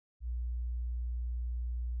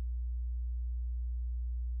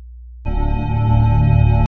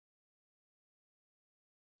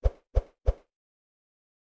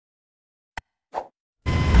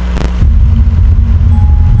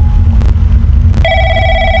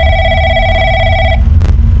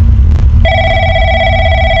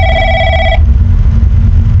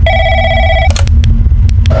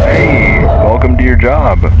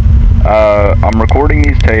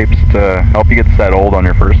settled on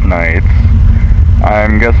your first nights.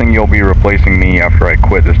 I'm guessing you'll be replacing me after I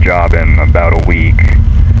quit this job in about a week.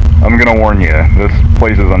 I'm gonna warn you, this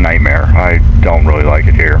place is a nightmare. I don't really like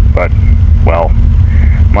it here, but, well,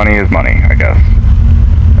 money is money, I guess.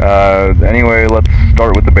 Anyway, let's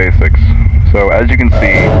start with the basics. So, as you can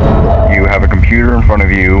see, you have a computer in front of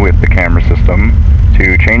you with the camera system.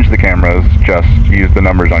 To change the cameras, just use the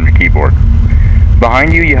numbers on your keyboard.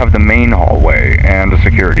 Behind you, you have the main hallway and a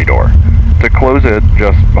security door. To close it,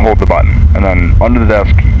 just hold the button, and then under the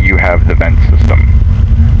desk, you have the vent system.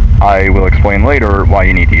 I will explain later why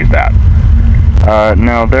you need to use that.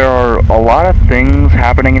 Now, there are a lot of things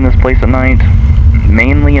happening in this place at night,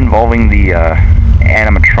 mainly involving the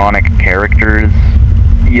animatronic characters.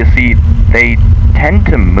 You see, they tend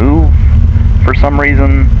to move for some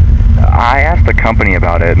reason. I asked the company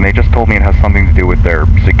about it, and they just told me it has something to do with their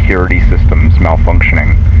security systems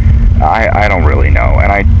malfunctioning. I don't really know,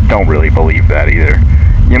 and I don't really believe that either.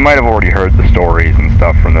 You might have already heard the stories and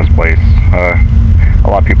stuff from this place. A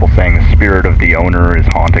lot of people saying the spirit of the owner is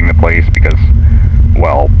haunting the place because,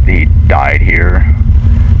 well, he died here.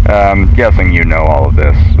 Guessing you know all of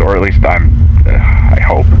this, or at least I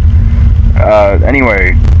hope.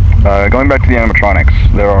 Anyway, going back to the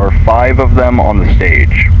animatronics, there are 5 of them on the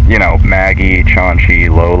stage. You know, Maggie, Chaunchi,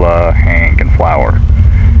 Lola, Hank, and Flower.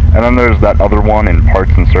 And then there's that other one in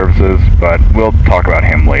parts and services, but we'll talk about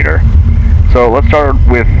him later. So let's start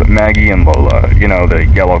with Maggie and Lola, you know, the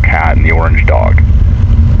yellow cat and the orange dog.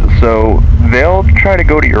 So they'll try to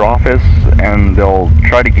go to your office, and they'll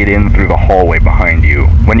try to get in through the hallway behind you.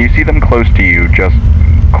 When you see them close to you, just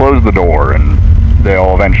close the door, and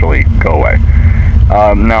they'll eventually go away.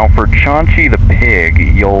 Now for Chaunchi the pig,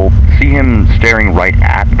 you'll see him staring right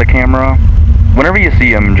at the camera. Whenever you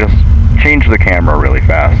see him, just change the camera really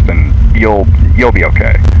fast, and you'll be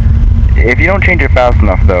okay. If you don't change it fast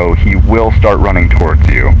enough, though, he will start running towards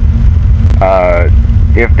you.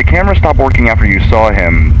 If the camera stopped working after you saw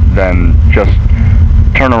him, then just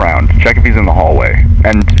turn around, check if he's in the hallway,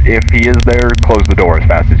 and if he is there, close the door as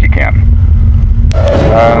fast as you can.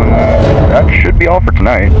 That should be all for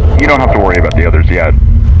tonight. You don't have to worry about the others yet.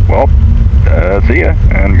 Well, see ya,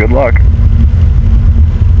 and good luck.